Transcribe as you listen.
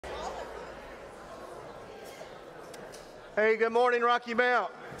Hey, good morning, Rocky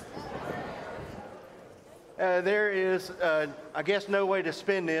Mount. There is, I guess, no way to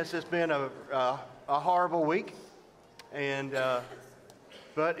spin this. It's been a horrible week, and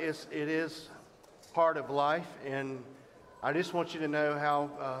but it is part of life. And I just want you to know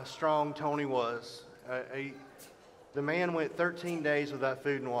how strong Tony was. The man went 13 days without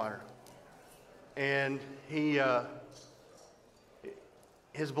food and water, and his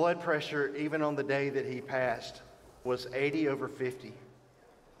blood pressure, even on the day that he passed, was 80/50.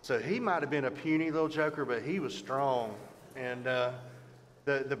 So he might have been a puny little joker, but he was strong. And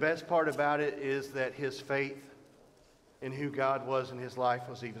the best part about it is that his faith in who God was in his life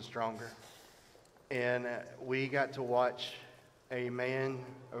was even stronger. And we got to watch a man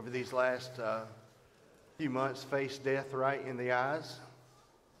over these last few months face death right in the eyes.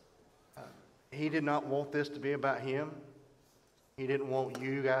 He did not want this to be about him. He didn't want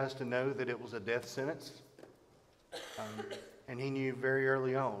you guys to know that it was a death sentence. And he knew very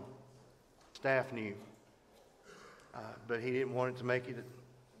early on. Staff knew. But he didn't want it to make it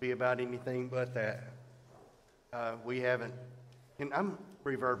be about anything but that. We haven't, and I'm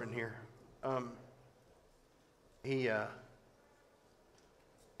reverbing here. He had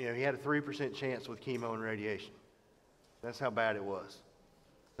a 3% chance with chemo and radiation. That's how bad it was.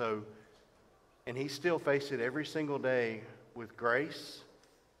 So, and he still faced it every single day with grace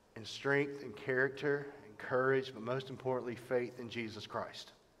and strength and character and courage, but most importantly, faith in Jesus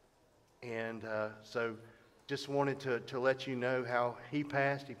Christ. And so just wanted to let you know how he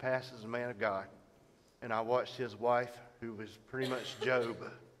passed. He passed as a man of God. And I watched his wife, who was pretty much Job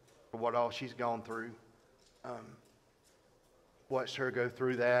for what all she's gone through. Watched her go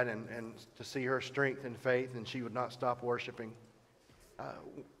through that and to see her strength and faith, and she would not stop worshiping.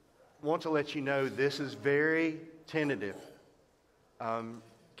 Want to let you know this is very tentative.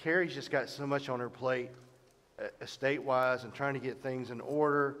 Carrie's just got so much on her plate, estate-wise, and trying to get things in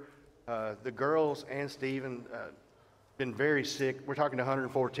order. The girls and Stephen been very sick. We're talking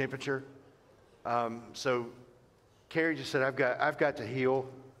 104 temperature. So Carrie just said, I've got to heal.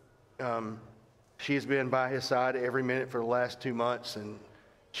 She's been by his side every minute for the last 2 months, and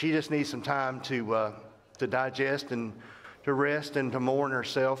she just needs some time to digest and to rest and to mourn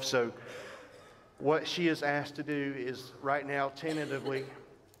herself. So what she is asked to do is right now, tentatively,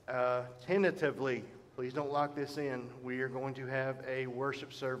 please don't lock this in, we are going to have a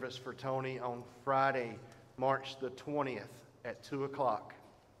worship service for Tony on Friday, March the 20th at 2 o'clock.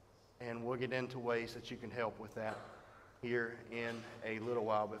 And we'll get into ways that you can help with that here in a little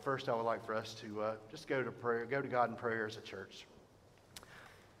while. But first, I would like for us to just go to prayer, go to God in prayer as a church.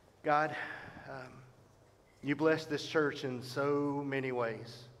 God, you bless this church in so many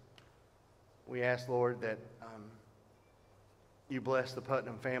ways. We ask, Lord, that you bless the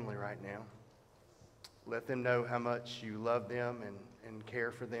Putnam family right now. Let them know how much you love them and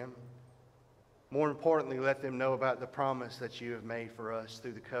care for them. More importantly, let them know about the promise that you have made for us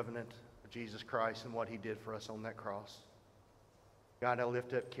through the covenant of Jesus Christ and what he did for us on that cross. God, I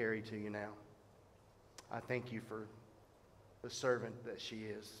lift up Carrie to you now. I thank you for the servant that she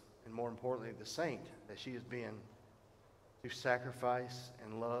is, and more importantly, the saint that she has been, to sacrifice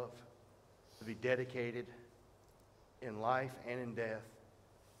and love, to be dedicated in life and in death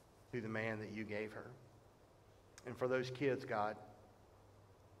to the man that you gave her. And for those kids, God,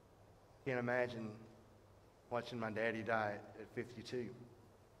 can't imagine watching my daddy die at 52.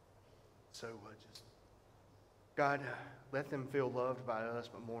 So just, God, let them feel loved by us,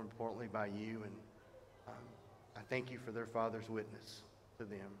 but more importantly by you. And I thank you for their father's witness to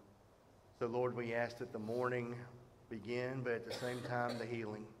them. So Lord, we ask that the mourning begin, but at the same time the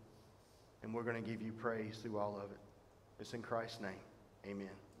healing. And we're going to give you praise through all of it. It's in Christ's name.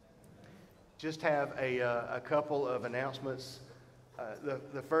 Amen. Just have a couple of announcements.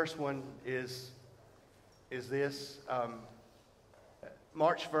 The first one is this.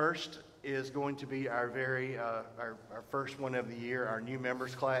 March 1st is going to be our first one of the year, our new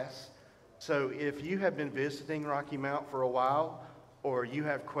members class. So if you have been visiting Rocky Mount for a while, or you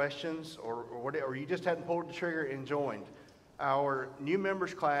have questions, or you just hadn't pulled the trigger and joined, our new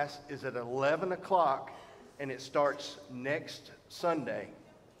members class is at 11 o'clock, and it starts next Sunday.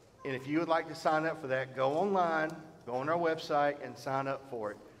 And if you would like to sign up for that, go online, go on our website, and sign up for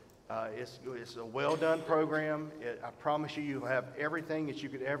it. It's a well-done program. I promise you, you'll have everything that you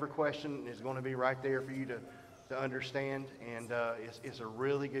could ever question is going to be right there for you to understand. And it's a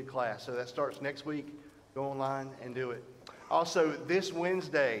really good class. So that starts next week. Go online and do it. Also, this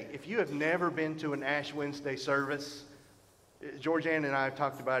Wednesday, if you have never been to an Ash Wednesday service, Georgianne and I have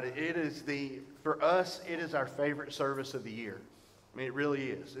talked about it. For us, it is our favorite service of the year. I mean, it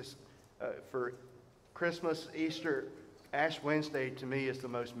really is. It's for Christmas, Easter, Ash Wednesday to me is the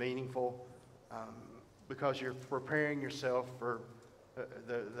most meaningful because you're preparing yourself for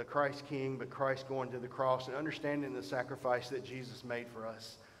the Christ King, but Christ going to the cross and understanding the sacrifice that Jesus made for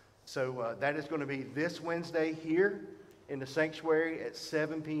us. So that is going to be this Wednesday here in the sanctuary at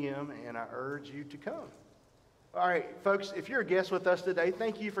 7 p.m., and I urge you to come. All right, folks, if you're a guest with us today,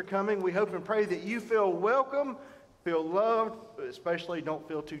 thank you for coming. We hope and pray that you feel welcome, feel loved, but especially don't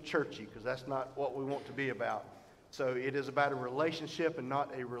feel too churchy, because that's not what we want to be about. So it is about a relationship and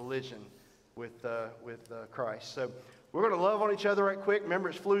not a religion with Christ. So we're going to love on each other right quick. Remember,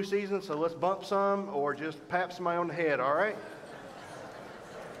 it's flu season, so let's bump some or just pat somebody on the head, all right?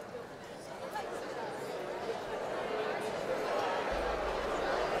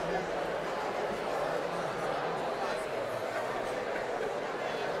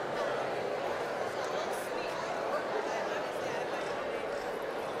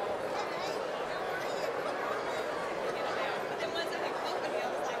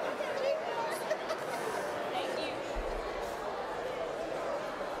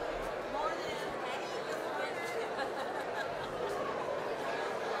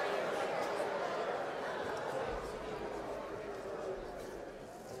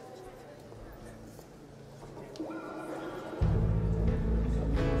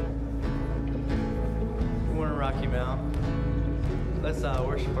 Rocky Mount. Let's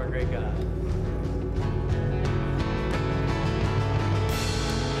worship our great God.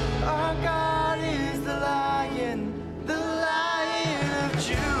 Our God is the Lion of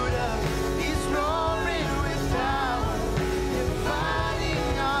Judah. He's roaring with power and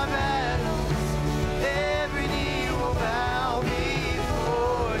fighting our battles. Every knee will bow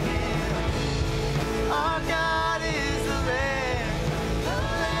before him. Our God is the Lamb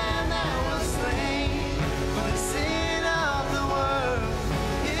that was slain. For the sin of the world,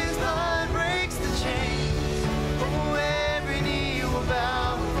 his blood breaks the chains. Oh, every knee will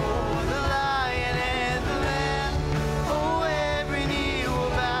bow before the Lion and the Lamb. Oh, every knee will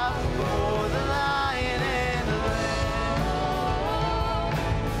bow before the Lion and the Lamb.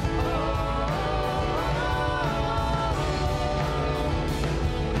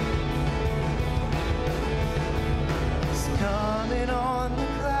 He's coming on the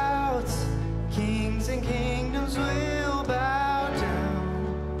clouds. Kings and kingdoms will bow down,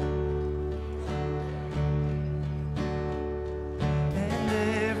 and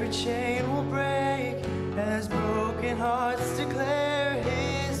every chain will break as broken hearts declare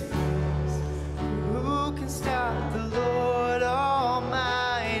his praise. Who can stop the Lord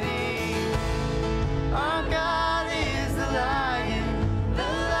Almighty? Our God is the Lion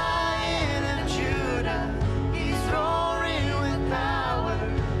of Judah. He's roaring with power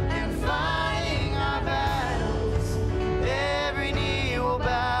and fighting our battles. Every knee will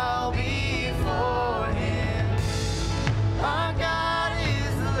bow before him. Our God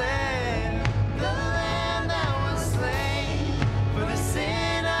is the Lamb that was slain for the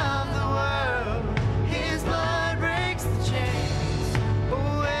sin of the world. His blood breaks the chains.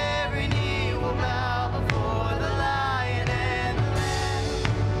 Oh, every knee will bow before the Lion and the Lamb.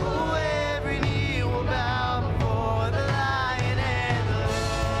 Oh, every knee will bow before the Lion and the Lamb.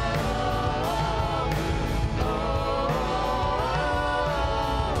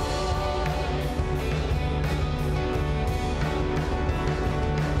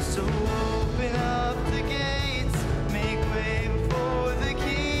 So open up the gates, make way before the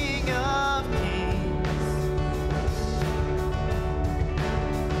King of Kings.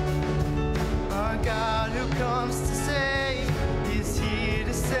 Our God who comes to save is here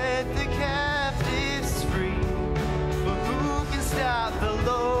to set the captives free. For who can stop the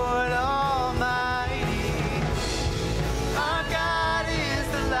Lord Almighty? Our God is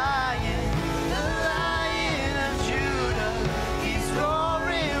the Lion of Judah. He's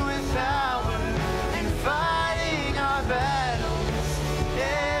roaring with power and fighting our battles.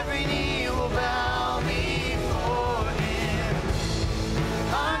 Every knee will bow before him.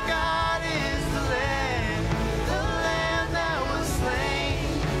 Our God is the Lamb that was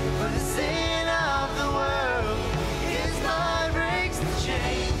slain for the sin of the world. His blood breaks the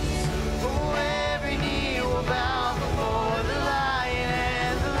chains. Oh, every knee will bow before the Lion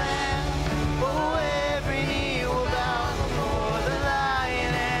and the Lamb. Oh, every knee will bow before the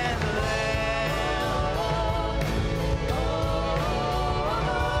Lion and the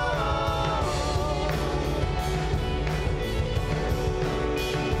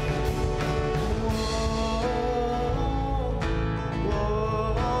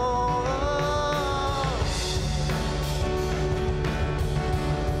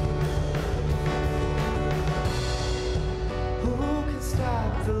Who can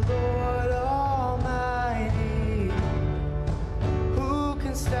stop the Lord Almighty?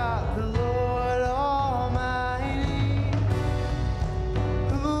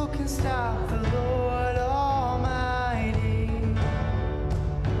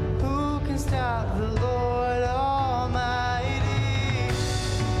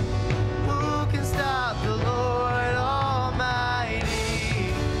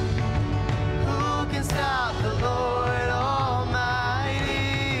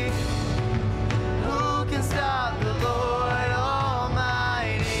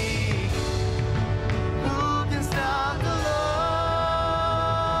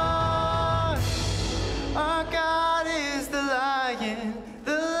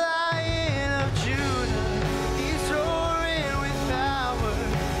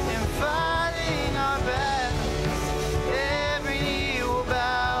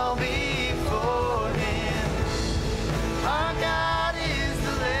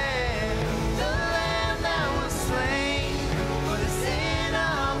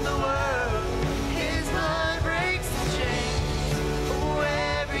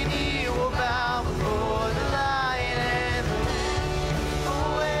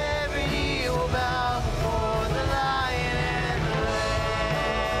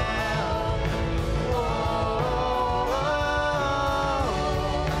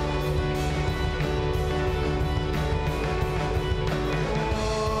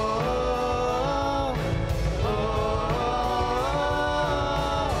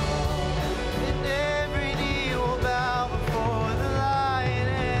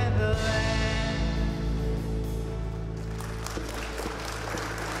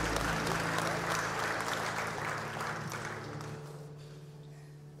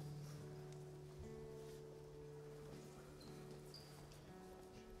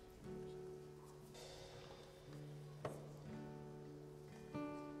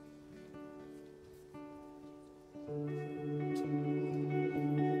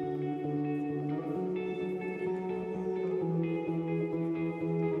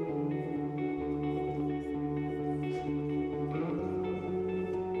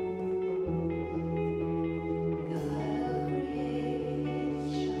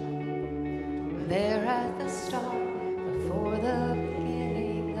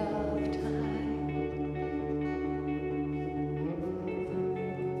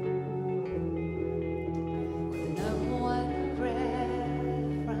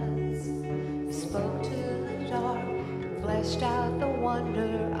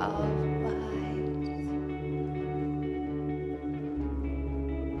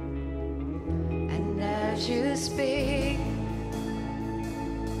 as you speak,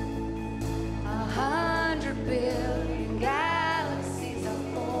 100 billion galaxies are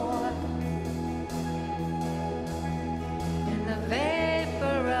born in the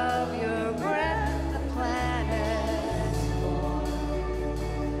vapor of your breath. The planet's born.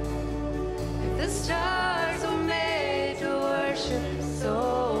 If the stars were made to worship,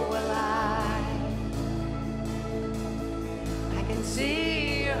 so will I can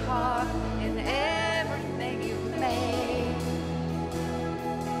see your heart in everything you've made.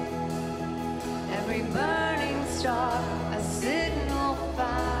 Every burning star, a signal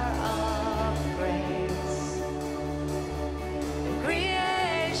fire of grace. And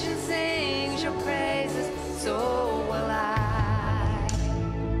creation sings your praises, so will I.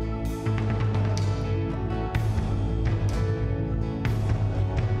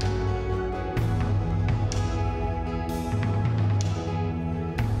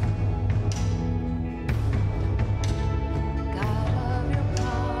 God of your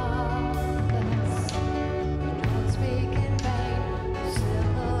providence, don't speak in vain, no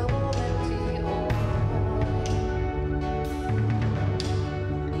syllable empty or void.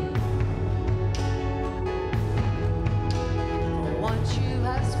 For once you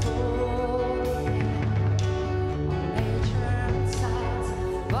have spoken, all nature and science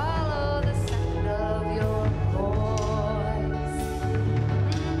follow the sound of your voice.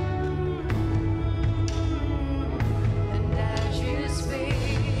 And as you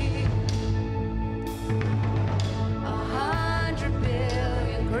speak, 100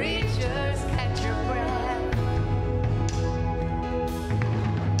 billion creatures catch your breath,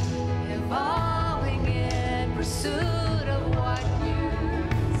 evolving in pursuit of what you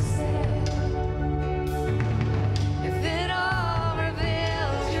said. If it all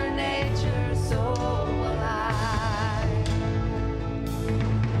reveals your nature, so will I.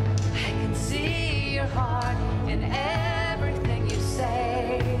 I can see your heart in everything you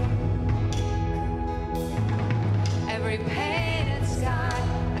say. Every painted sky,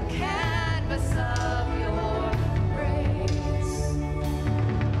 a canvas of your grace.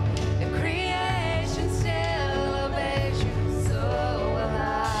 If creation still obeys you, so will I.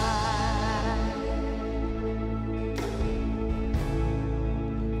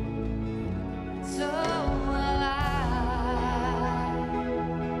 So will I.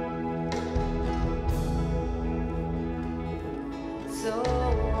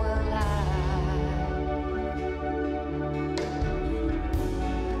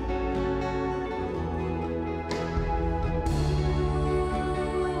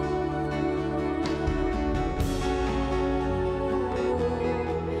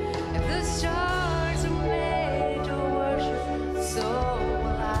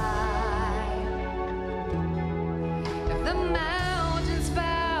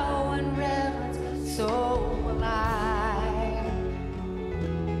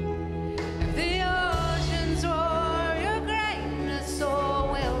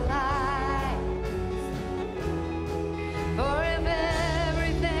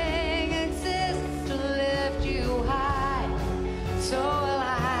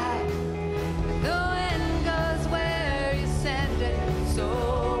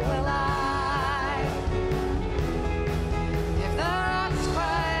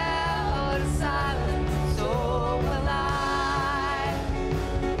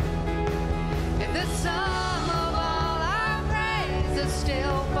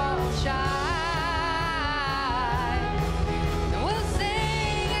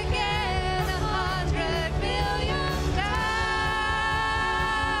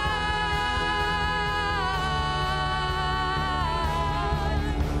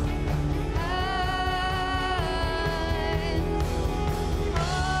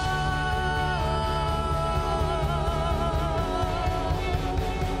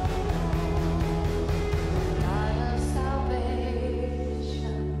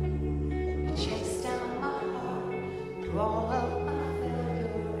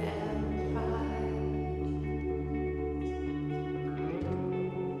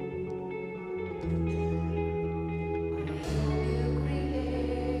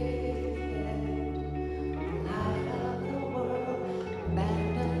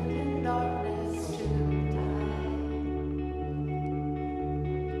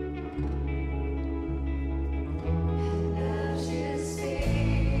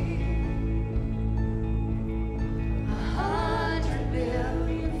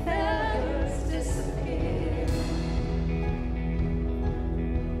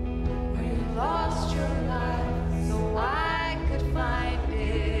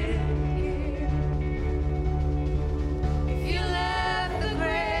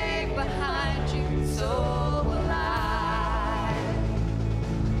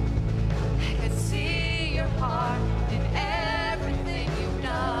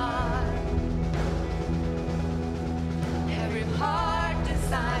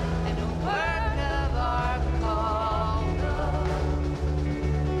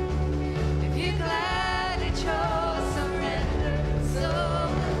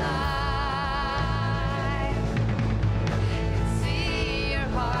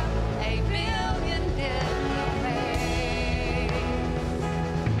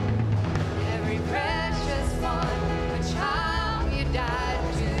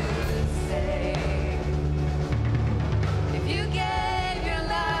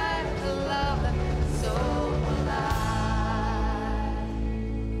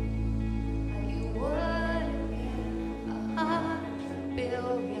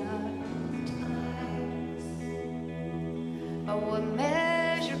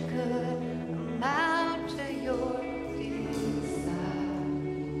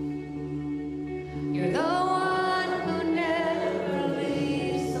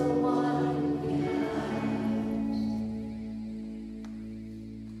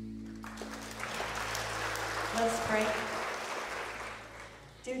 Let us pray.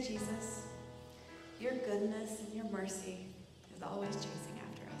 Dear Jesus, your goodness and your mercy is always chasing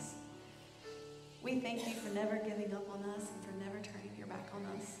after us. We thank you for never giving up on us and for never turning your back on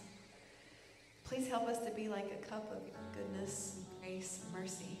us. Please help us to be like a cup of goodness and grace and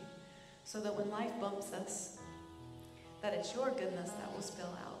mercy, so that when life bumps us, that it's your goodness that will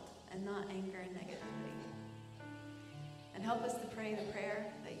spill out and not anger and negativity. And help us to pray the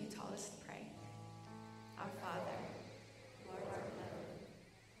prayer that you taught us to pray. Our Father, who art in heaven,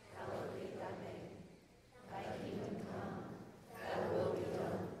 hallowed be thy name. Thy kingdom come, thy will be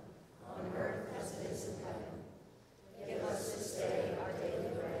done, on earth as it is in heaven. Give us this day our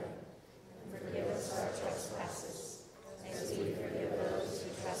daily bread, and forgive us our trespasses, as we forgive those who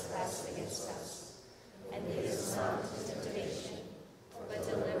trespass against us. And lead us not into temptation, but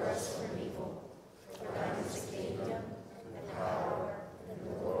deliver us from evil. For thine is the kingdom, and the power, and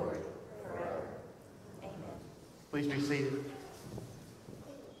the glory, forever. Amen. Please be seated.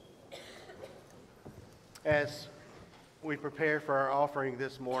 As we prepare for our offering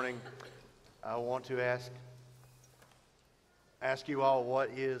this morning, I want to ask you all, what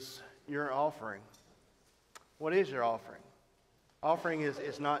is your offering? What is your offering? Offering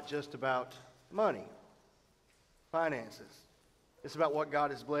is not just about money, finances. It's about what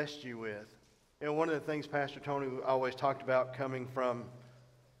God has blessed you with. You know, one of the things Pastor Tony always talked about coming from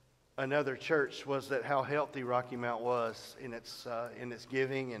another church was that how healthy Rocky Mount was in its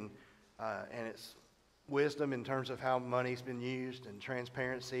giving and its wisdom in terms of how money's been used and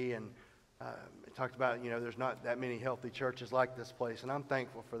transparency. And it talked about, there's not that many healthy churches like this place, and I'm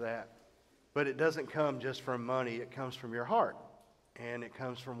thankful for that. But it doesn't come just from money. It comes from your heart, and it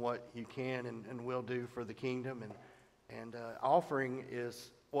comes from what you can and will do for the kingdom. And offering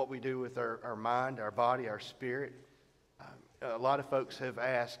is what we do with our mind, our body, our spirit. A lot of folks have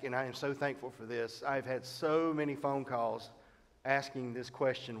asked, and I am so thankful for this. I've had so many phone calls asking this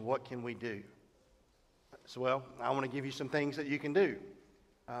question, what can we do? So, well, I want to give you some things that you can do.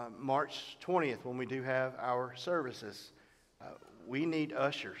 March 20th, when we do have our services, we need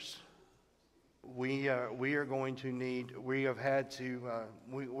ushers. We're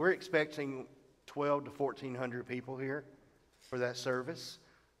expecting 1,200 to 1,400 people here for that service.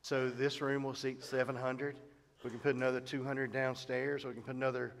 So this room will seat 700. We can put another 200 downstairs. We can put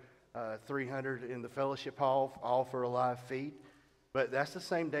another 300 in the fellowship hall, all for a live feed. But that's the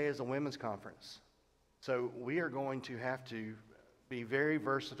same day as the women's conference. So we are going to have to be very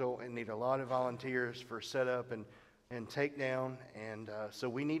versatile and need a lot of volunteers for setup and takedown. And so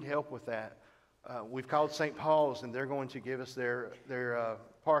we need help with that. We've called St. Paul's, and they're going to give us their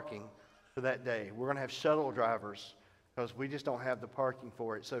parking for that day. We're going to have shuttle drivers because we just don't have the parking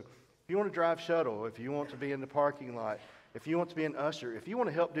for it. So if you want to drive shuttle, if you want to be in the parking lot, if you want to be an usher, if you want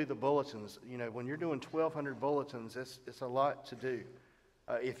to help do the bulletins, when you're doing 1,200 bulletins, it's a lot to do.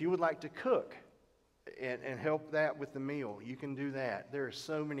 If you would like to cook and help that with the meal, you can do that. There are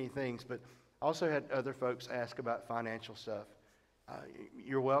so many things, but I also had other folks ask about financial stuff.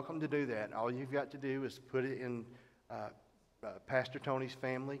 You're welcome to do that. All you've got to do is put it in Pastor Tony's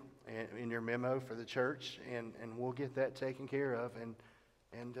family and in your memo for the church, and we'll get that taken care of and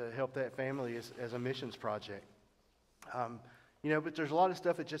help that family as a missions project. But there's a lot of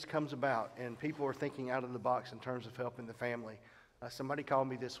stuff that just comes about, and people are thinking out of the box in terms of helping the family. Somebody called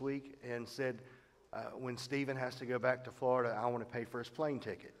me this week and said, when Stephen has to go back to Florida, I want to pay for his plane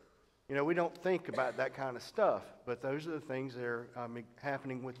ticket. We don't think about that kind of stuff, but those are the things that are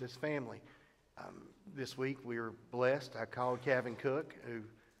happening with this family. This week we were blessed. I called Kevin Cook, who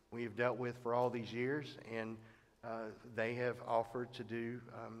we've dealt with for all these years, and they have offered to do,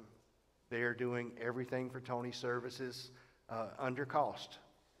 they are doing everything for Tony's services under cost.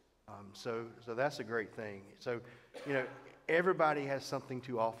 So that's a great thing. So, everybody has something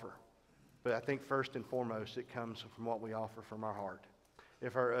to offer, but I think first and foremost it comes from what we offer from our heart.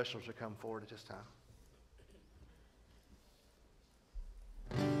 If our ushers will come forward at this time.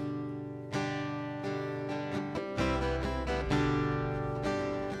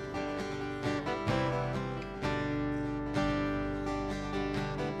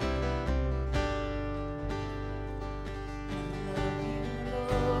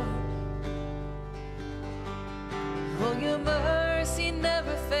 Oh, your mercy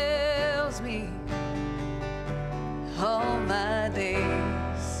never fails me. All my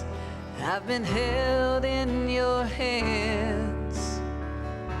days I've been held in your hands.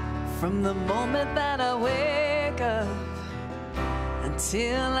 From the moment that I wake up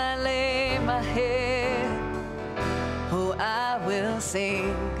until I lay my head, oh, I will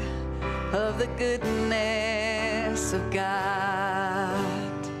sing of the goodness of God.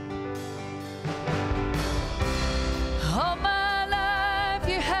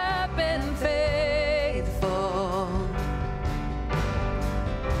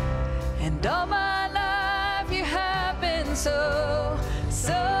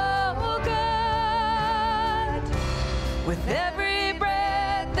 With every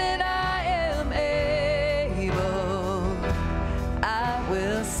breath that I am able, I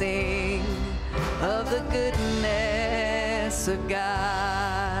will sing of the goodness of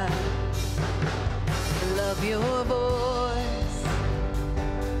God. Love your voice.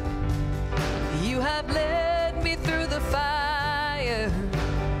 You have led me through the fire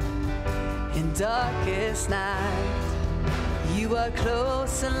in darkest night. You are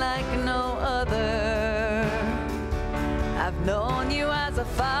close and like no other. I've known you as a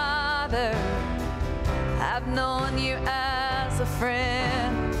father. I've known you as a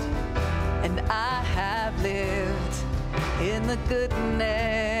friend. And I have lived in the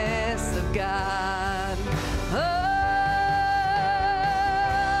goodness of God. Oh,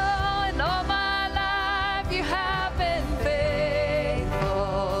 and all my life you have been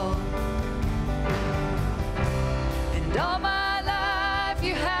faithful. And all my life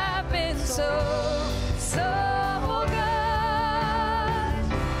you have been so good.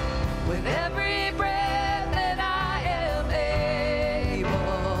 With every breath that I am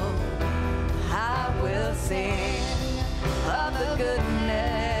able, I will sing of the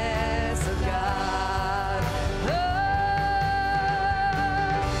goodness of God. Oh,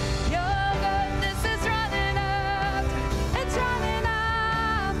 your goodness is running after, it's running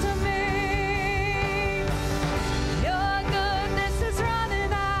after me. Your goodness is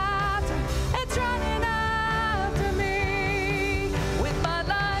running after, it's running after me. With my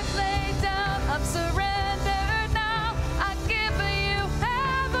life laid down, I'm surrendered now. I give you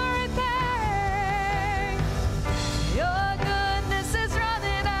everything. Your goodness is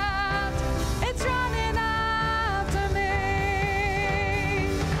running after, it's running after me.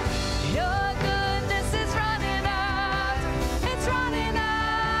 Your goodness is running after, it's running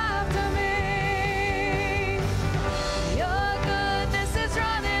after me. Your goodness is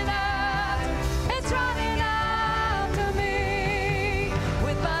running after, it's running after me.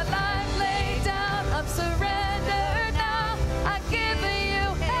 With my life laid down, I'm surrendered now. I give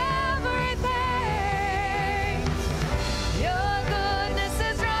you everything. Your goodness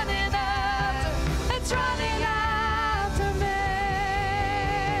is running after, it's running after me.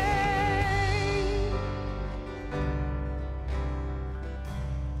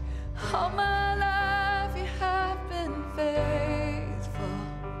 All my life you have been faithful.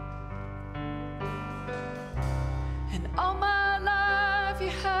 And all my life you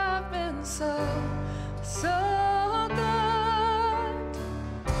have been so good.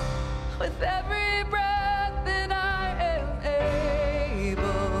 With every breath that I am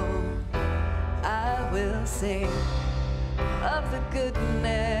able, I will sing of the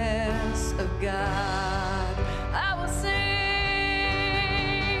goodness of God. I will sing,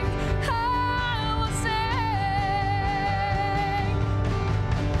 I will sing.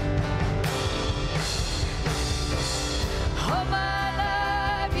 All my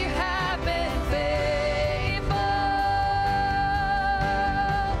life you have been faithful.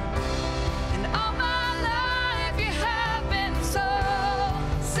 And all my life you have been so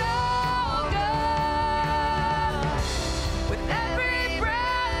good. With every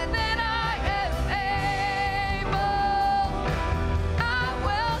breath that I am able, I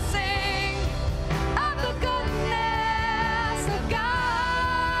will sing of the goodness of God.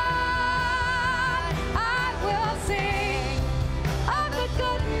 I will sing of the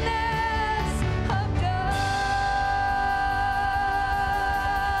goodness of God.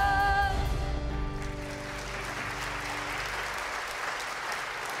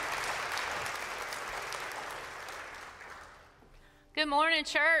 Good morning,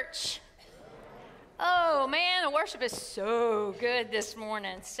 church. Oh, man, the worship is so good this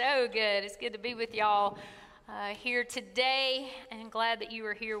morning. So good. It's good to be with y'all here today, and glad that you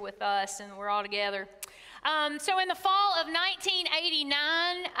are here with us and we're all together. So in the fall of 1989,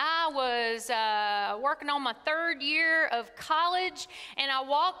 I was working on my third year of college, and I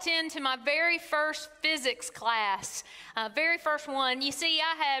walked into my very first physics class, very first one. You see,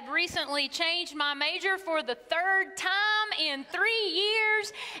 I had recently changed my major for the third time in 3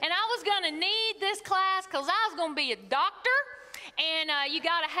 years, and I was going to need this class because I was going to be a doctor. And you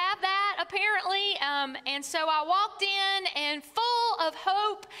got to have that, apparently. And so I walked in and full of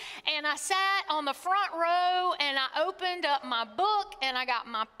hope, and I sat on the front row, and I opened up my book, and I got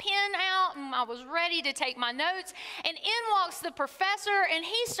my pen out, and I was ready to take my notes. And in walks the professor, and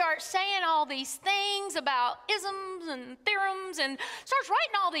he starts saying all these things about isms and theorems, and starts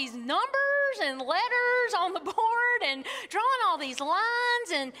writing all these numbers and letters on the board and drawing all these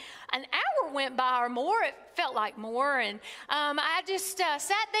lines. And an hour went by or more. It felt like more. And I just sat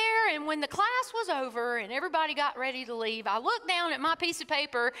there, and when the class was over and everybody got ready to leave, I looked down at my piece of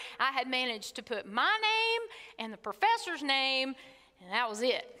paper. I had managed to put my name and the professor's name, and that was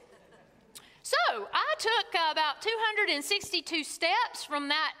it. So I took about 262 steps from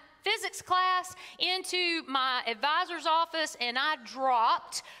that physics class into my advisor's office, and I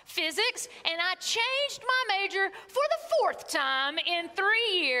dropped physics, and I changed my major for the 4th time in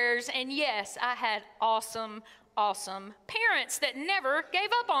 3 years. And yes, I had awesome parents that never gave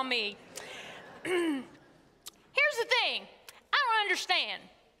up on me. Here's the thing. I don't understand.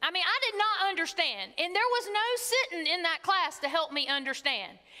 I mean, I did not understand, and there was no sitting in that class to help me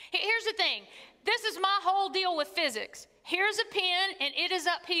understand. Here's the thing. This is my whole deal with physics. Here's a pin, and it is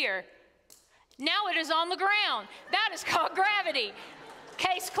up here. Now it is on the ground. That is called gravity.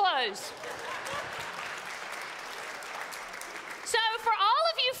 Case closed. So for all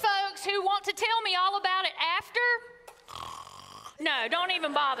of you folks who want to tell me all about it after, no, don't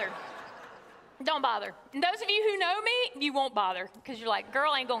even bother. Don't bother. And those of you who know me, you won't bother, because you're like,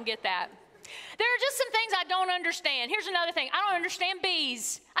 girl, I ain't gonna get that. There are just some things I don't understand. Here's another thing. I don't understand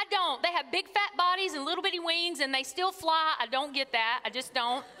bees. I don't. They have big fat bodies and little bitty wings, and they still fly. I don't get that. I just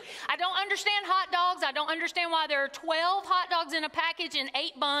don't. I don't understand hot dogs. I don't understand why there are 12 hot dogs in a package and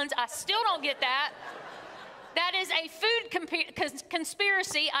 8 buns. I still don't get that. That is a food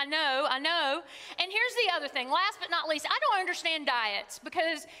conspiracy. I know. And here's the other thing. Last but not least, I don't understand diets,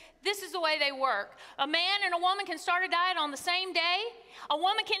 because this is the way they work. A man and a woman can start a diet on the same day. A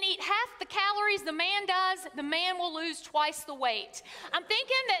woman can eat half the calories the man does. The man will lose twice the weight. I'm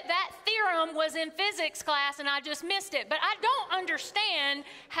thinking that theorem was in physics class and I just missed it. But I don't understand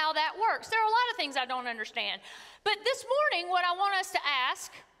how that works. There are a lot of things I don't understand. But this morning, what I want us to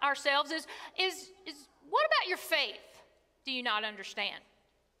ask ourselves is what about your faith do you not understand?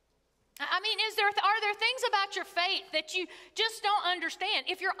 I mean, are there things about your faith that you just don't understand?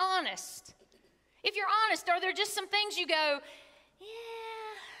 If you're honest, are there just some things you go,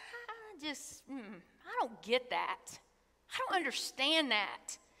 yeah, I don't get that. I don't understand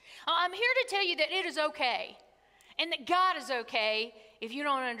that. I'm here to tell you that it is okay, and that God is okay if you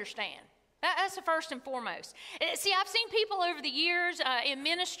don't understand. That's the first and foremost. See, I've seen people over the years in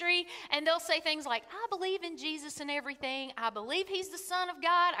ministry, and they'll say things like, I believe in Jesus and everything. I believe he's the Son of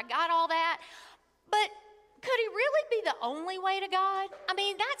God. I got all that. But could he really be the only way to God? I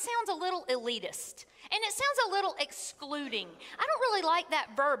mean, that sounds a little elitist, and it sounds a little excluding. I don't really like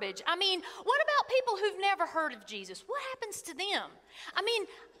that verbiage. I mean, what about people who've never heard of Jesus? What happens to them? I mean,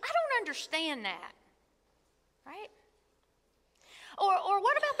 I don't understand that, right? Or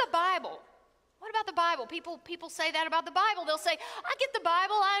what about the Bible? What about the Bible? People say that about the Bible. They'll say, I get the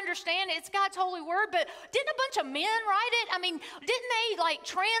Bible, I understand it, it's God's holy word, but didn't a bunch of men write it? I mean, didn't they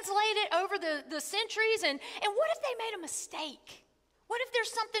translate it over the centuries? And what if they made a mistake? What if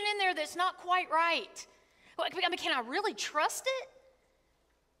there's something in there that's not quite right? I mean, can I really trust it?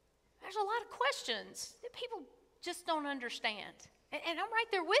 There's a lot of questions that people just don't understand. And I'm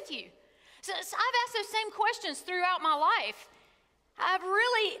right there with you. So I've asked those same questions throughout my life.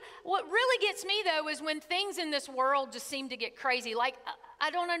 What really gets me, though, is when things in this world just seem to get crazy. Like,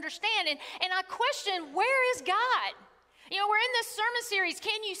 I don't understand. And I question, where is God? You know, we're in this sermon series,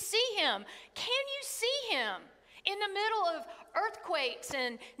 Can You See Him? Can you see Him in the middle of earthquakes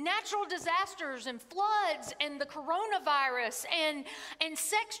and natural disasters and floods and the coronavirus and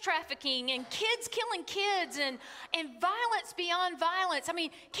sex trafficking and kids killing kids and violence beyond violence? I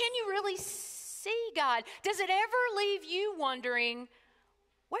mean, can you really see God? Does it ever leave you wondering,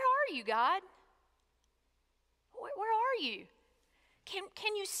 where are you, God? Where are you?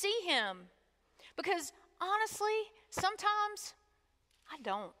 Can you see him? Because honestly, sometimes I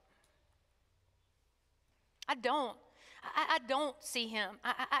don't. I don't see him.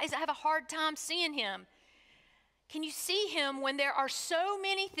 I have a hard time seeing him. Can you see him when there are so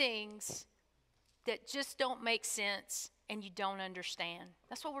many things that just don't make sense and you don't understand?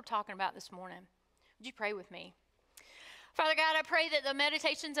 That's what we're talking about this morning. Would you pray with me? Father God, I pray that the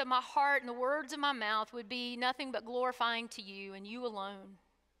meditations of my heart and the words of my mouth would be nothing but glorifying to you and you alone.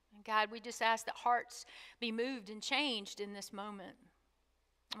 And God, we just ask that hearts be moved and changed in this moment.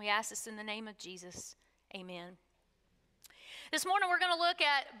 We ask this in the name of Jesus. Amen. This morning we're going to look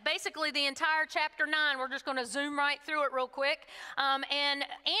at basically the entire chapter 9. We're just going to zoom right through it real quick. And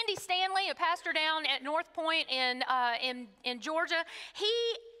Andy Stanley, a pastor down at North Point in Georgia, he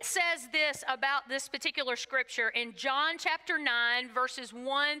says this about this particular scripture in John chapter 9, verses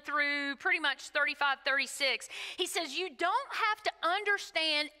 1 through pretty much 35, 36. He says, you don't have to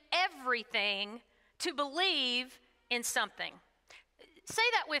understand everything to believe in something. Say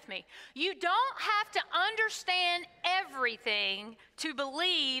that with me. You don't have to understand everything to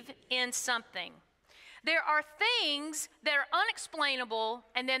believe in something. There are things that are unexplainable,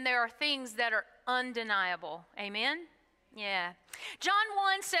 and then there are things that are undeniable. Amen? Yeah. John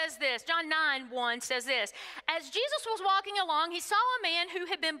 9:1 says this. As Jesus was walking along, he saw a man who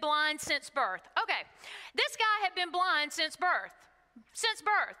had been blind since birth. Okay, this guy had been blind since birth. Since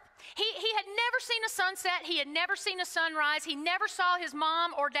birth. He had never seen a sunset. He had never seen a sunrise. He never saw his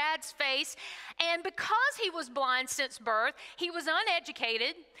mom or dad's face. And because he was blind since birth, he was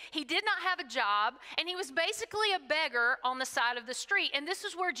uneducated. He did not have a job. And he was basically a beggar on the side of the street. And this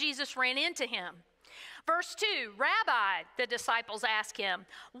is where Jesus ran into him. Verse 2, Rabbi, the disciples asked him,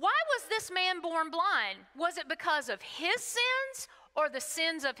 why was this man born blind? Was it because of his sins or the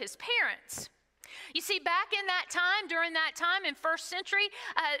sins of his parents? You see, back in that time, during that time in first century,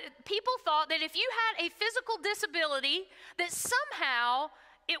 people thought that if you had a physical disability, that somehow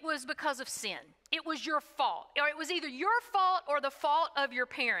it was because of sin. It was your fault, or it was either your fault or the fault of your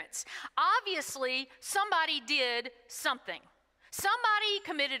parents. Obviously, somebody did something. Somebody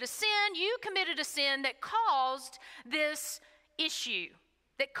committed a sin, you committed a sin that caused this issue,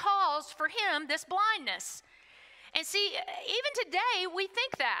 that caused for him this blindness. And see, even today, we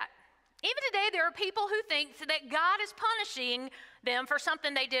think that. Even today, there are people who think that God is punishing them for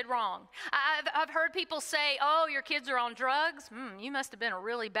something they did wrong. I've heard people say, oh, your kids are on drugs. You must have been a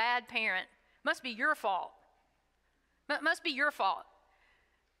really bad parent. Must be your fault. Must be your fault.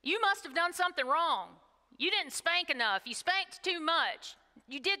 You must have done something wrong. You didn't spank enough. You spanked too much.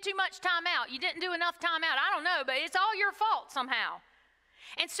 You did too much time out. You didn't do enough time out. I don't know, but it's all your fault somehow.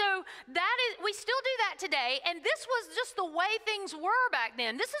 And so we still do that today, and this was just the way things were back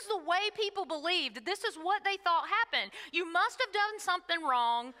then. This is the way people believed. This is what they thought happened. You must have done something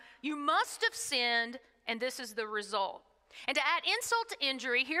wrong. You must have sinned, and this is the result. And to add insult to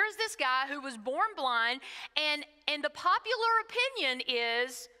injury, here's this guy who was born blind, and the popular opinion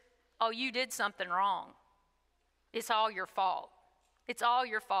is, oh, you did something wrong. It's all your fault. It's all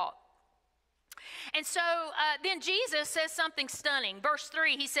your fault. And so then Jesus says something stunning. Verse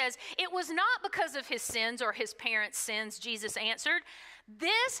 3, he says, it was not because of his sins or his parents' sins, Jesus answered.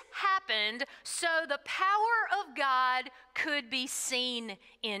 This happened so the power of God could be seen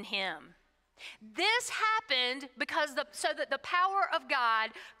in him. This happened so that the power of God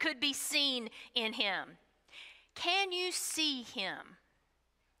could be seen in him. Can you see him?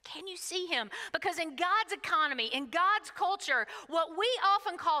 Can you see him? Because in God's economy, in God's culture, what we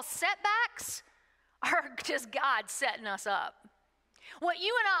often call setbacks are just God setting us up. What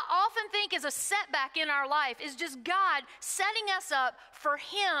you and I often think is a setback in our life is just God setting us up for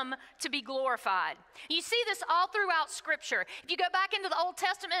him to be glorified. You see this all throughout Scripture. If you go back into the Old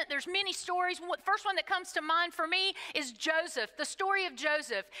Testament, there's many stories. The first one that comes to mind for me is Joseph, the story of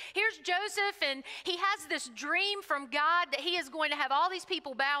Joseph. Here's Joseph, and he has this dream from God that he is going to have all these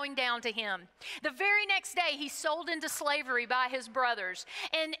people bowing down to him. The very next day, he's sold into slavery by his brothers.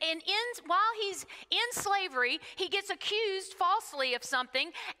 And while he's in slavery, he gets accused falsely of something,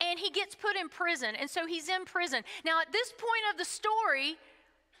 and he gets put in prison. And so he's in prison. Now, at this point of the story,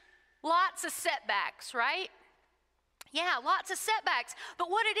 lots of setbacks, right? Yeah, lots of setbacks. But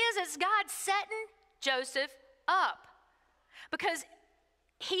what it is God setting Joseph up, because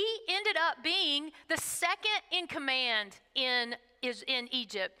he ended up being the second in command in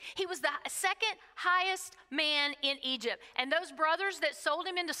Egypt. He was the second highest man in Egypt. And those brothers that sold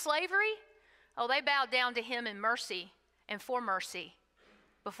him into slavery, oh, they bowed down to him in mercy and for mercy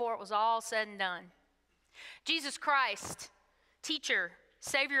before it was all said and done. Jesus Christ, teacher,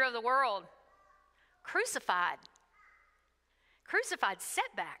 Savior of the world, crucified. Crucified,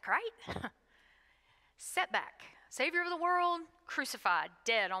 setback, right? Setback. Savior of the world, crucified,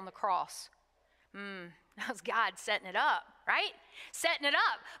 dead on the cross. That was God setting it up, right? Setting it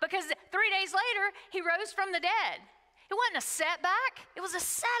up. Because 3 days later, he rose from the dead. It wasn't a setback. It was a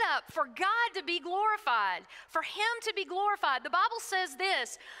setup for God to be glorified, for him to be glorified. The Bible says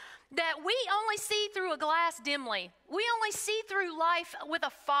this, that we only see through a glass dimly. We only see through life with a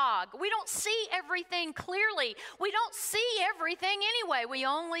fog. We don't see everything clearly. We don't see everything anyway. We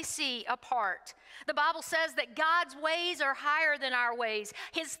only see a part. The Bible says that God's ways are higher than our ways.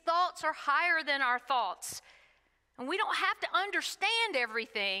 His thoughts are higher than our thoughts. And we don't have to understand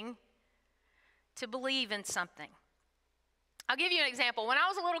everything to believe in something. I'll give you an example. When I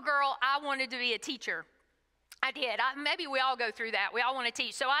was a little girl, I wanted to be a teacher. I did. Maybe we all go through that. We all want to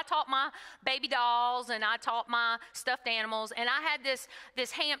teach. So I taught my baby dolls and I taught my stuffed animals. And I had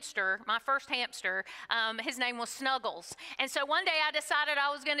this hamster, my first hamster. His name was Snuggles. And so one day I decided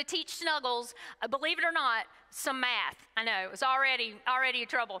I was going to teach Snuggles, believe it or not, some math. I know, it was already a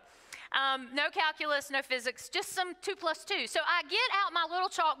trouble. No calculus, no physics, just some 2 plus 2. So I get out my little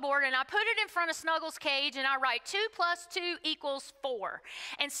chalkboard and I put it in front of Snuggles' cage and I write 2 plus 2 equals 4.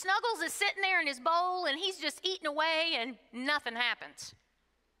 And Snuggles is sitting there in his bowl and he's just eating away and nothing happens.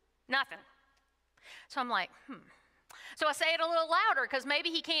 Nothing. So I'm like, So I say it a little louder because maybe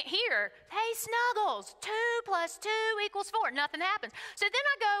he can't hear. Hey, Snuggles, 2 plus 2 equals 4. Nothing happens. So then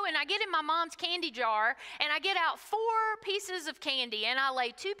I go and I get in my mom's candy jar and I get out 4 pieces of candy and I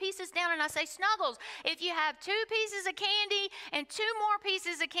lay 2 pieces down and I say, Snuggles, if you have 2 pieces of candy and 2 more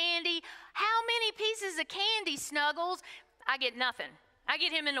pieces of candy, how many pieces of candy, Snuggles? I get nothing. I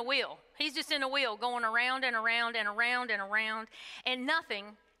get him in a wheel. He's just in a wheel going around and around and around and around and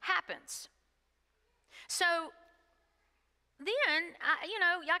nothing happens. So then,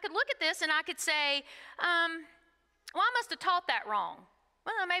 I could look at this and I could say, well, I must have taught that wrong.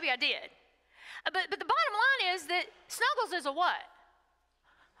 Well, maybe I did. But the bottom line is that Snuggles is a what?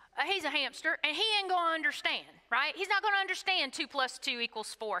 He's a hamster, and he ain't going to understand, right? He's not going to understand 2 plus 2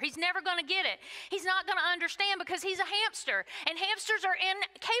 equals 4. He's never going to get it. He's not going to understand because he's a hamster, and hamsters are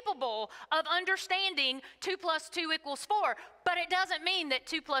incapable of understanding 2 plus 2 equals 4. But it doesn't mean that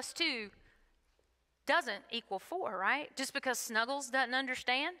 2 plus 2 doesn't equal 4, right? Just because Snuggles doesn't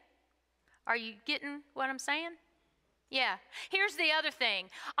understand? Are you getting what I'm saying? Yeah. Here's the other thing.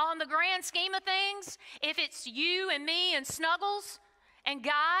 On the grand scheme of things, if it's you and me and Snuggles and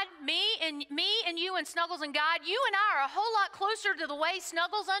God, me and you and Snuggles and God, you and I are a whole lot closer to the way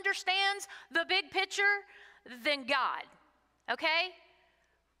Snuggles understands the big picture than God. Okay?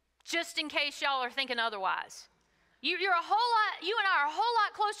 Just in case y'all are thinking otherwise. You and I are a whole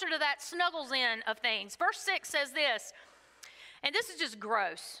lot closer to that Snuggles end of things. Verse 6 says this, and this is just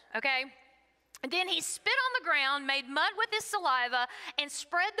gross, okay? And then he spit on the ground, made mud with his saliva, and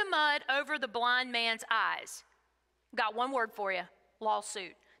spread the mud over the blind man's eyes. Got one word for you,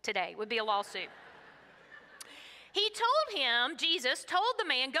 lawsuit today, would be a lawsuit. He told him, Jesus told the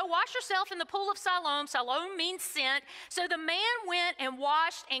man, go wash yourself in the pool of Siloam. Siloam means sent. So the man went and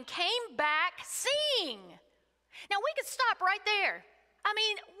washed and came back seeing. Now, we could stop right there. I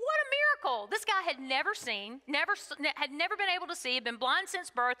mean, what a miracle. This guy had never seen, had never been able to see, had been blind since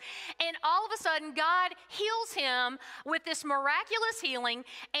birth, and all of a sudden, God heals him with this miraculous healing,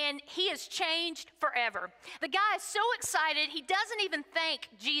 and he is changed forever. The guy is so excited, he doesn't even thank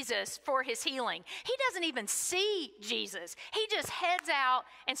Jesus for his healing. He doesn't even see Jesus. He just heads out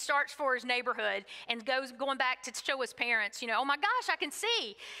and starts for his neighborhood and going back to show his parents, oh my gosh, I can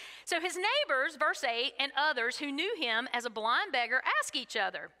see. So his neighbors, verse 8, and others who knew him as a blind beggar ask each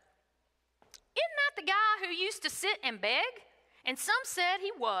other, isn't that the guy who used to sit and beg? And some said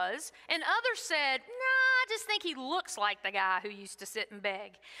he was, and others said, nah, I just think he looks like the guy who used to sit and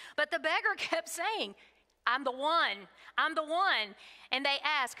beg. But the beggar kept saying, I'm the one. And they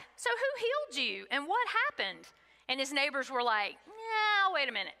asked, so who healed you and what happened? And his neighbors were like, no, wait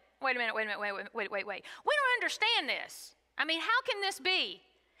a minute. We don't understand this. I mean, how can this be?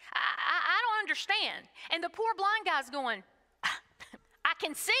 I don't understand. And the poor blind guy's going, I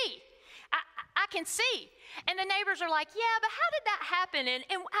can see. I can see. And the neighbors are like, yeah, but how did that happen? And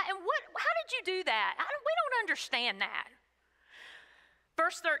how did you do that? We don't understand that.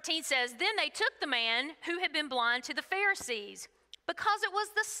 Verse 13 says, then they took the man who had been blind to the Pharisees because it was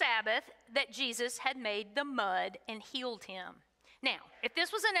the Sabbath that Jesus had made the mud and healed him. Now, if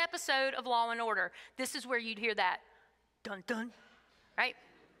this was an episode of Law and Order, this is where you'd hear that dun dun, right?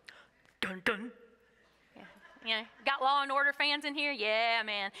 Dun dun. Yeah, got Law and Order fans in here? Yeah,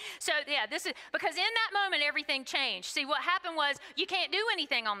 man. So yeah, this is because in that moment everything changed. See, what happened was you can't do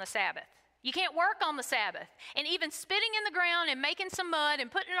anything on the Sabbath. You can't work on the Sabbath. And even spitting in the ground and making some mud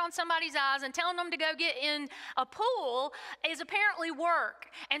and putting it on somebody's eyes and telling them to go get in a pool is apparently work.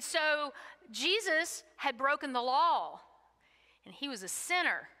 And so Jesus had broken the law, and he was a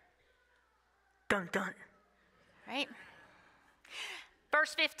sinner. Dun dun. Right?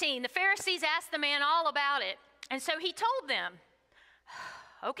 Verse 15, the Pharisees asked the man all about it. And so he told them,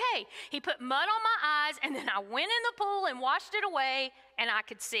 okay, he put mud on my eyes, and then I went in the pool and washed it away, and I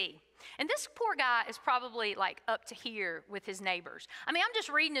could see. And this poor guy is probably like up to here with his neighbors. I mean, I'm just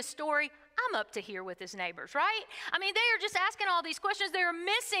reading his story. I'm up to here with his neighbors, right? I mean, they are just asking all these questions. They're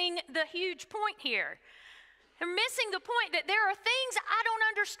missing the huge point here. They're missing the point that there are things I don't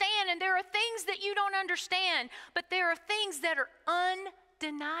understand, and there are things that you don't understand, but there are things that are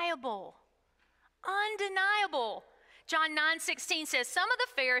undeniable. Undeniable. John 9:16 says, some of the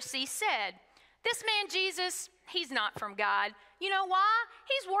Pharisees said, this man Jesus, he's not from God. You know why?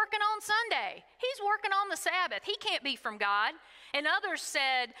 He's working on Sunday. He's working on the Sabbath. He can't be from God. And others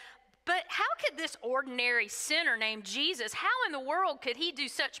said, but how could this ordinary sinner named Jesus, how in the world could he do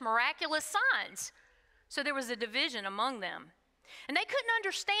such miraculous signs? So there was a division among them. And they couldn't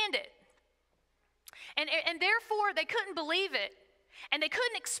understand it. And therefore, they couldn't believe it. And they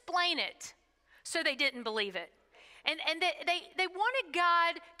couldn't explain it. So they didn't believe it. And they wanted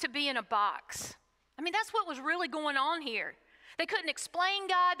God to be in a box. I mean, that's what was really going on here. They couldn't explain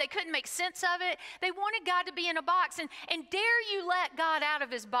God. They couldn't make sense of it. They wanted God to be in a box. And dare you let God out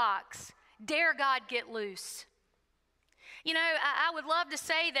of his box. Dare God get loose. You know, I would love to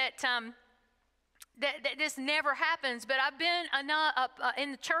say that, that this never happens, but I've been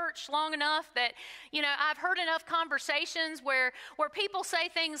in the church long enough that, you know, I've heard enough conversations where people say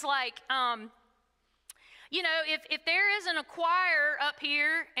things like, you know, if there isn't a choir up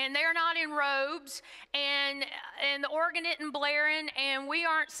here and they're not in robes and the organ isn't blaring and we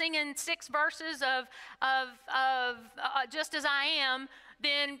aren't singing 6 verses of Just As I Am,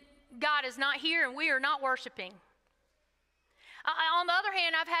 then God is not here and we are not worshiping. On the other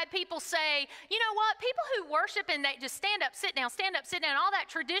hand, I've had people say, you know what, people who worship and they just stand up, sit down, all that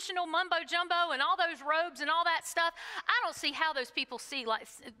traditional mumbo jumbo and all those robes and all that stuff, I don't see how those people see, like,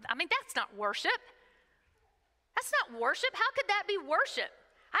 I mean, that's not worship. That's not worship. How could that be worship?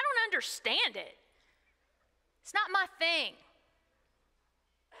 I don't understand it. It's not my thing.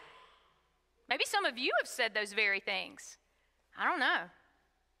 Maybe some of you have said those very things. I don't know.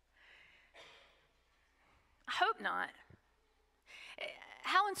 I hope not.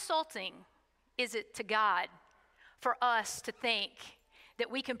 How insulting is it to God for us to think that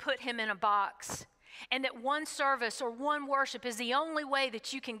we can put him in a box and that one service or one worship is the only way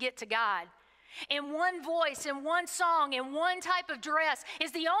that you can get to God? And one voice and one song and one type of dress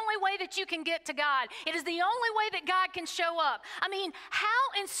is the only way that you can get to God. It is the only way that God can show up. I mean,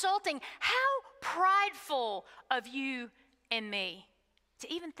 how insulting, how prideful of you and me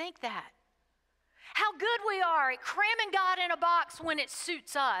to even think that. How good we are at cramming God in a box when it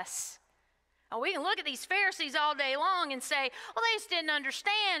suits us. Oh, we can look at these Pharisees all day long and say, well, they just didn't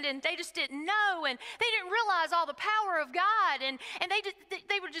understand and they just didn't know and they didn't realize all the power of God and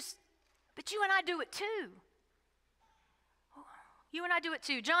they were just... But you and I do it too. You and I do it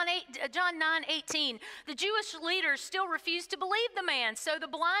too. John 9:18. The Jewish leaders still refused to believe the man. So the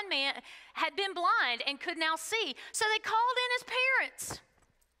blind man had been blind and could now see. So they called in his parents.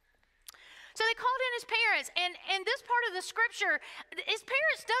 And this part of the scripture, his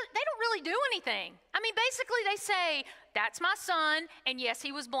parents, they don't really do anything. I mean, basically they say, that's my son, and yes,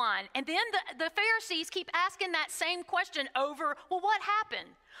 he was blind. And then the Pharisees keep asking that same question over, well, what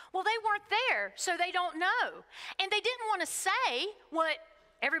happened? Well, they weren't there, so they don't know. And they didn't want to say what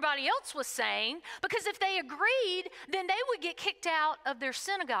everybody else was saying, because if they agreed, then they would get kicked out of their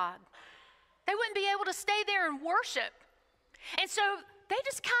synagogue. They wouldn't be able to stay there and worship. And so they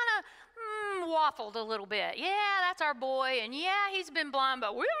just kind of waffled a little bit. Yeah, that's our boy, and yeah, he's been blind,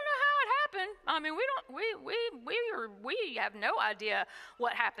 but we don't know how it happened. I mean, we have no idea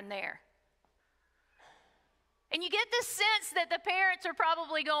what happened there. And you get this sense that the parents are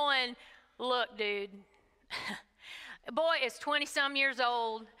probably going, look, dude, boy is 20-some years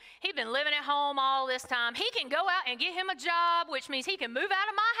old. He's been living at home all this time. He can go out and get him a job, which means he can move out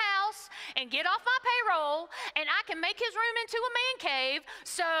of my house and get off my payroll, and I can make his room into a man cave,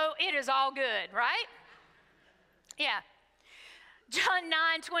 so it is all good, right? Yeah. John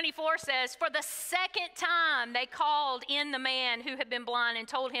 9:24 says, for the second time they called in the man who had been blind and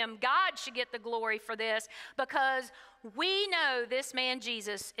told him God should get the glory for this because we know this man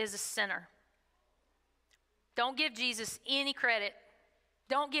Jesus is a sinner. Don't give Jesus any credit.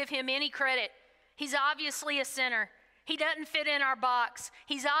 Don't give him any credit. He's obviously a sinner. He doesn't fit in our box.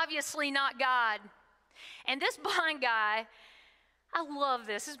 He's obviously not God. And this blind guy, I love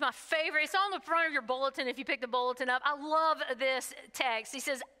this. This is my favorite. It's on the front of your bulletin if you pick the bulletin up. I love this text. He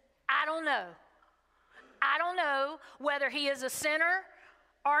says, I don't know. I don't know whether he is a sinner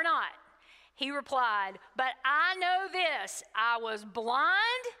or not. He replied, but I know this. I was blind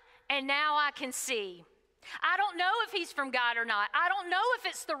and now I can see. I don't know if he's from God or not. I don't know if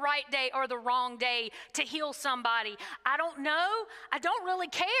it's the right day or the wrong day to heal somebody. I don't know. I don't really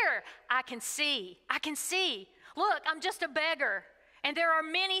care. I can see. I can see. Look, I'm just a beggar. And there are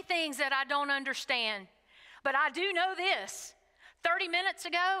many things that I don't understand. But I do know this. 30 minutes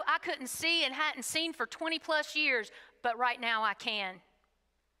ago, I couldn't see and hadn't seen for 20 plus years, but right now I can.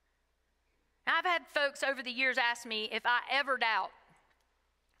 I've had folks over the years ask me if I ever doubt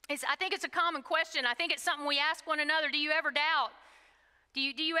I think it's a common question. I think it's something we ask one another. Do you ever doubt? Do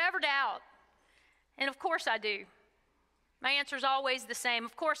you ever doubt? And of course I do. My answer is always the same.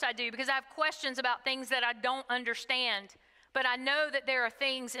 Of course I do, because I have questions about things that I don't understand. But I know that there are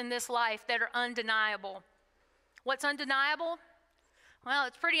things in this life that are undeniable. What's undeniable? Well,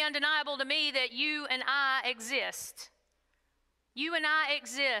 it's pretty undeniable to me that you and I exist. You and I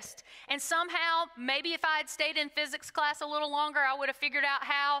exist. And somehow, maybe if I had stayed in physics class a little longer, I would have figured out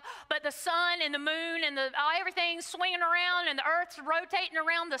how. But the sun and the moon and everything's swinging around, and the earth's rotating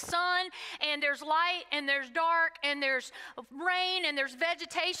around the sun, and there's light and there's dark and there's rain and there's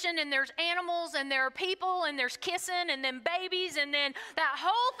vegetation and there's animals and there are people and there's kissing and then babies, and then that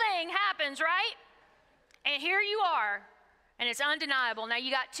whole thing happens, right? And here you are. And it's undeniable. Now,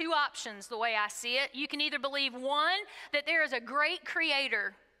 you got two options the way I see it. You can either believe, one, that there is a great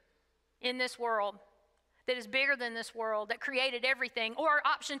creator in this world that is bigger than this world, that created everything. Or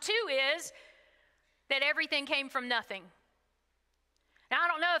option two is that everything came from nothing. Now, I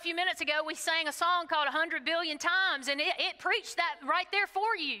don't know, a few minutes ago we sang a song called 100 Billion Times, and it preached that right there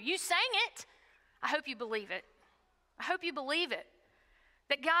for you. You sang it. I hope you believe it. I hope you believe it.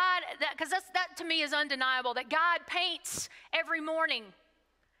 That God, because that to me is undeniable, that God paints every morning,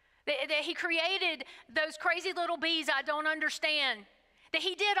 that he created those crazy little bees I don't understand, that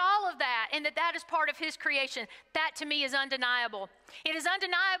he did all of that, and that is part of his creation. That to me is undeniable. It is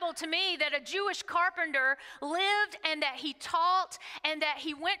undeniable to me that a Jewish carpenter lived and that he taught and that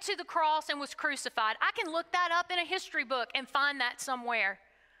he went to the cross and was crucified. I can look that up in a history book and find that somewhere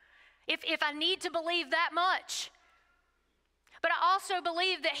if I need to believe that much. But I also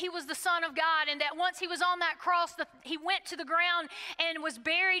believe that he was the Son of God, and that once he was on that cross, he went to the ground and was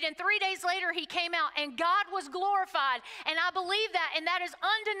buried, and 3 days later he came out, and God was glorified. And I believe that, and that is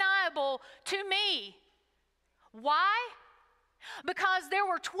undeniable to me. Why? Because there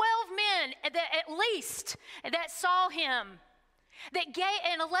were 12 men at least that saw him,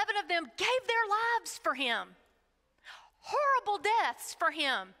 and 11 of them gave their lives for him. Horrible deaths for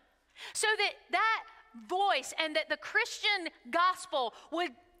him. So that voice and that the Christian gospel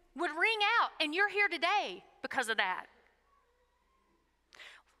would ring out, and you're here today because of that.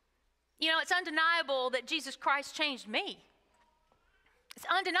 You know, it's undeniable that Jesus Christ changed me. It's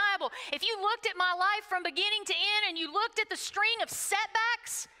undeniable. If you looked at my life from beginning to end and you looked at the string of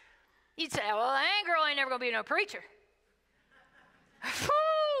setbacks, you'd say, well, that girl ain't never going to be no preacher.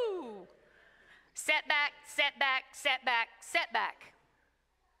 Whew. Setback, setback, setback, setback.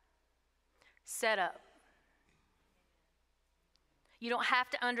 Set up. You don't have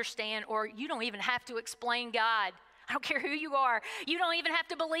to understand, or you don't even have to explain God. I don't care who you are. You don't even have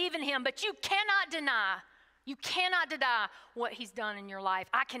to believe in him, but you cannot deny what he's done in your life.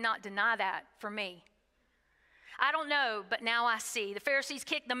 I cannot deny that for me. I don't know, but now I see. The Pharisees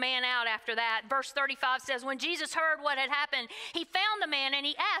kicked the man out after that. Verse 35 says, when Jesus heard what had happened, he found the man and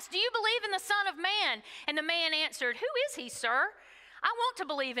he asked, do you believe in the Son of Man? And the man answered, who is he, sir? I want to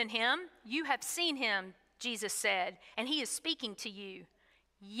believe in him. You have seen him, Jesus said, and he is speaking to you.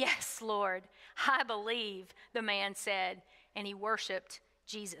 Yes, Lord, I believe, the man said, and he worshiped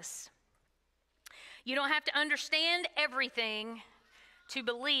Jesus. You don't have to understand everything to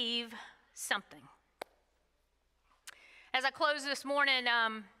believe something. As I close this morning,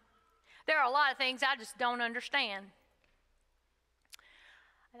 there are a lot of things I just don't understand.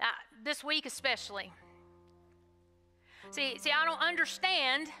 This week especially. See, I don't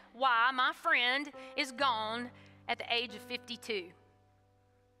understand why my friend is gone at the age of 52.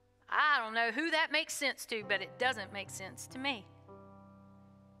 I don't know who that makes sense to, but it doesn't make sense to me.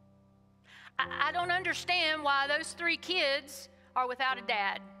 I don't understand why those 3 kids are without a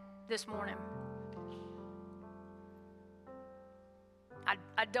dad this morning.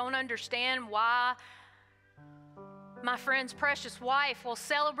 I don't understand why my friend's precious wife will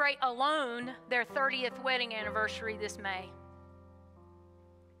celebrate alone their 30th wedding anniversary this May.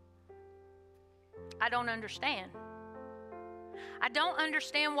 I don't understand. I don't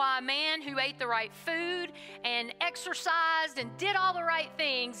understand why a man who ate the right food and exercised and did all the right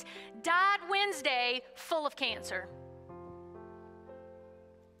things died Wednesday full of cancer.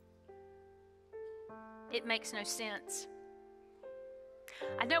 It makes no sense.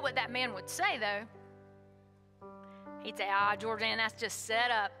 I know what that man would say, though. He'd say, Georgianne, that's just set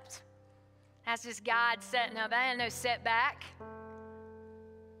up. That's just God setting up. That ain't no setback.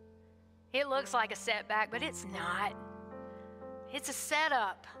 It looks like a setback, but it's not. It's a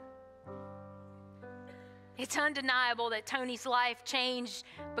setup. It's undeniable that Tony's life changed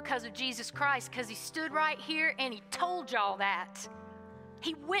because of Jesus Christ, because he stood right here and he told y'all that.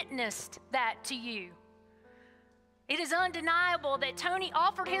 He witnessed that to you. It is undeniable that Tony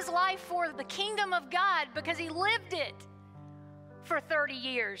offered his life for the kingdom of God because he lived it for 30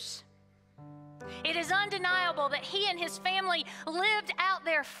 years. It is undeniable that he and his family lived out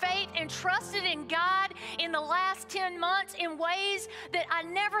their faith and trusted in God in the last 10 months in ways that I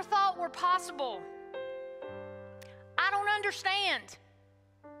never thought were possible. I don't understand.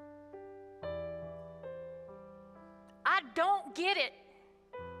 I don't get it.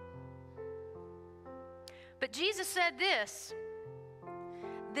 But Jesus said this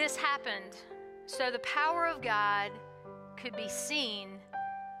happened so the power of God could be seen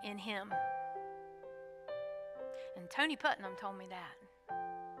in him. And Tony Putnam told me that.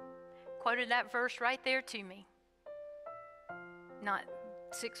 Quoted that verse right there to me, not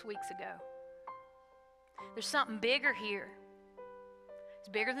 6 weeks ago. There's something bigger here. It's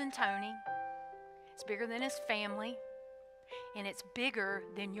bigger than Tony. It's bigger than his family. And it's bigger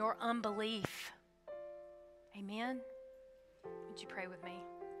than your unbelief. Amen? Would you pray with me?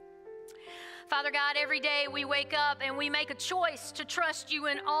 Father God, every day we wake up and we make a choice to trust you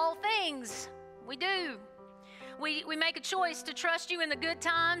in all things. We do. We make a choice to trust you in the good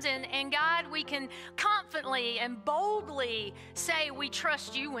times, and God, we can confidently and boldly say we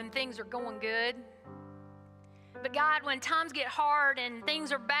trust you when things are going good. But God, when times get hard and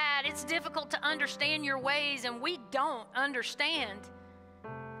things are bad, it's difficult to understand your ways, and we don't understand.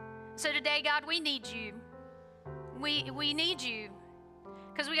 So today, God, we need you. We need you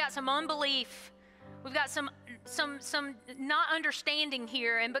because we got some unbelief. We've got some not understanding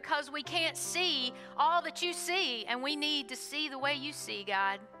here, and because we can't see all that you see, and we need to see the way you see,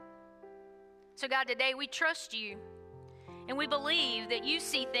 God. So God, today we trust you, and we believe that you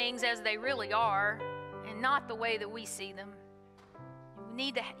see things as they really are and not the way that we see them. We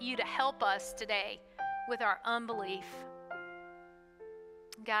need you to help us today with our unbelief.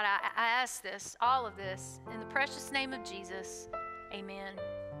 God, I ask this, all of this, in the precious name of Jesus. Amen.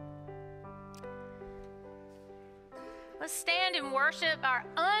 Let's stand and worship our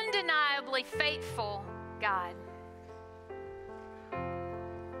undeniably faithful God.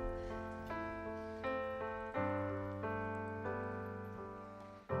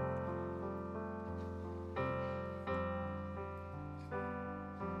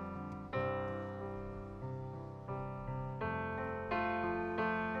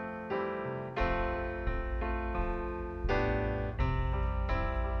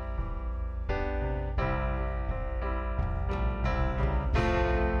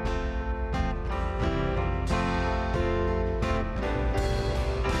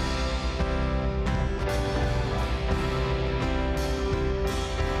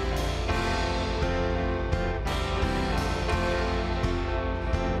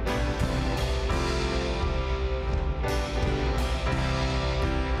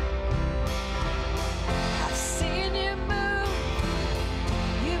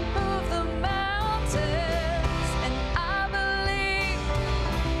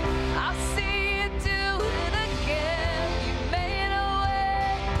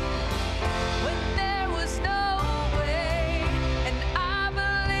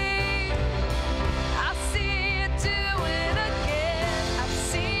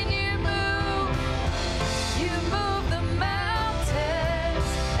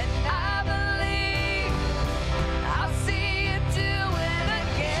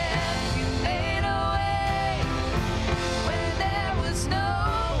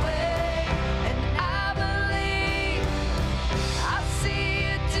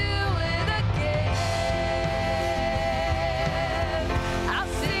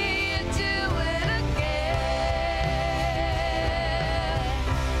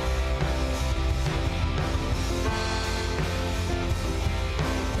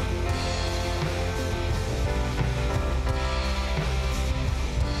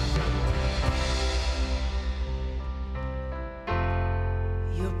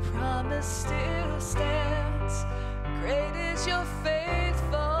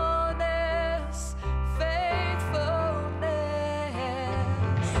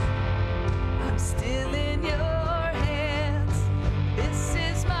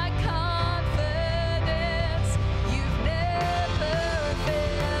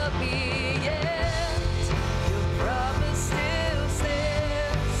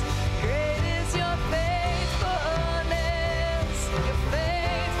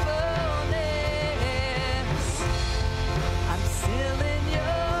 Still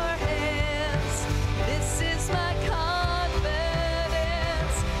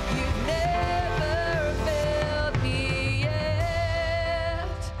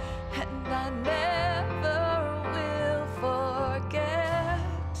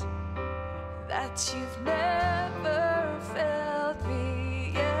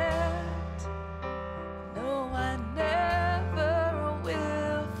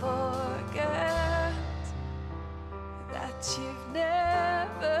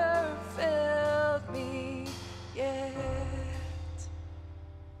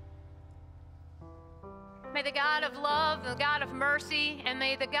May the God of love, the God of mercy, and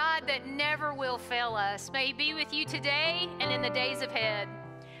may the God that never will fail us, may He be with you today and in the days ahead.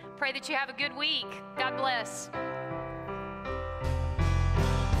 Pray that you have a good week. God bless.